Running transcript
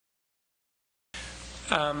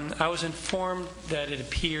I was informed that it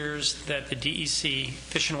appears that the DEC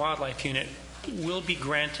Fish and Wildlife Unit will be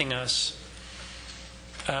granting us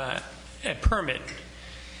a permit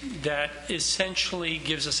that essentially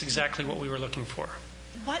gives us exactly what we were looking for.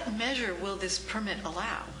 What measure will this permit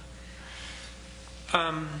allow?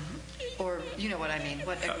 Or, you know what I mean,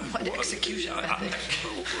 what execution method?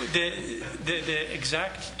 The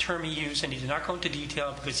exact term he used, and he did not go into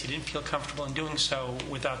detail because he didn't feel comfortable in doing so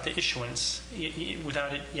without the issuance,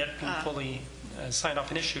 without it yet being fully signed off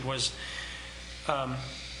and issued, was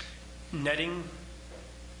netting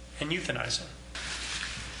and euthanizing.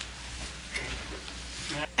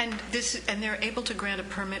 And they're able to grant a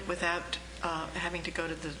permit without having to go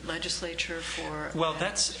to the legislature for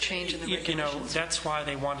that's change in the regulations? You know, that's why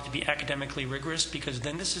they want it to be academically rigorous, because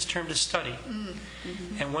then this is termed a study.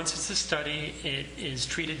 Mm-hmm. And once it's a study, it is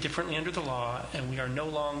treated differently under the law, and we are no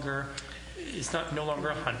longer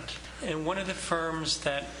a hunt. And one of the firms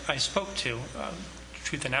that I spoke to,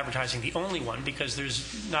 Truth in Advertising, the only one, because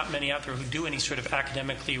there's not many out there who do any sort of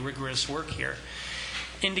academically rigorous work here,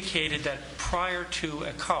 indicated that prior to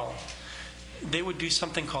a cull, they would do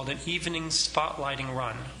something called an evening spotlighting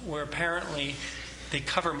run, where apparently they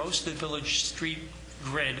cover most of the village street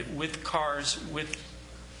grid with cars with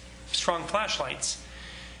strong flashlights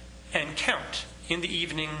and count in the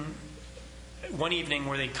evening, one evening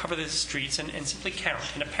where they cover the streets and simply count.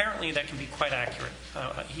 And apparently that can be quite accurate.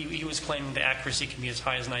 He was claiming the accuracy can be as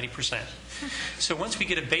high as 90%. So once we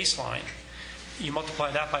get a baseline, you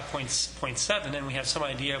multiply that by 0.7, and we have some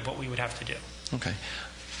idea of what we would have to do. Okay.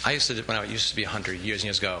 When I used to be a hunter years and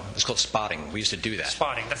years ago, it's called spotting. We used to do that.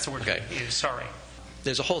 Spotting, that's the word okay. we use, sorry.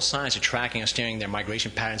 There's a whole science of tracking and steering their migration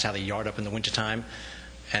patterns, how they yard up in the wintertime.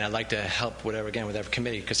 And I'd like to help whatever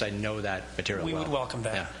committee, because I know that material We well. would welcome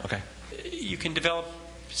that. Yeah, okay. You can develop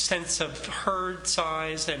sense of herd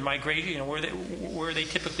size and migration, where they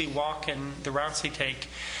typically walk and the routes they take.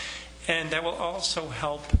 And that will also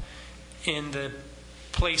help in the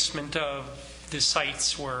placement of the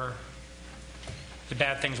sites where the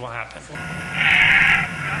bad things will happen.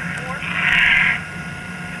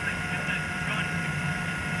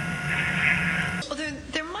 Well,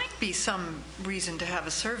 there might be some reason to have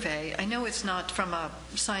a survey. I know it's not from a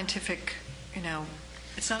scientific,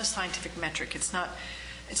 it's not a scientific metric. It's not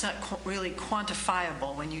really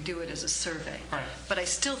quantifiable when you do it as a survey. Right. But I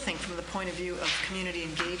still think from the point of view of community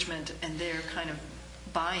engagement and their kind of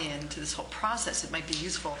buy-in to this whole process, it might be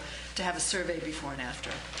useful to have a survey before and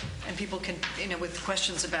after. And people can, with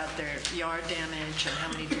questions about their yard damage and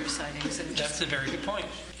how many deer sightings. And that's a very good point.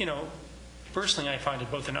 Personally, I find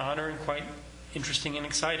it both an honor and quite interesting and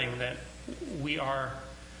exciting that we are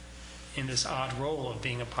in this odd role of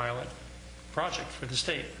being a pilot project for the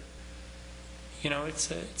state.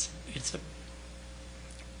 It's a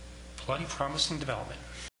bloody promising development.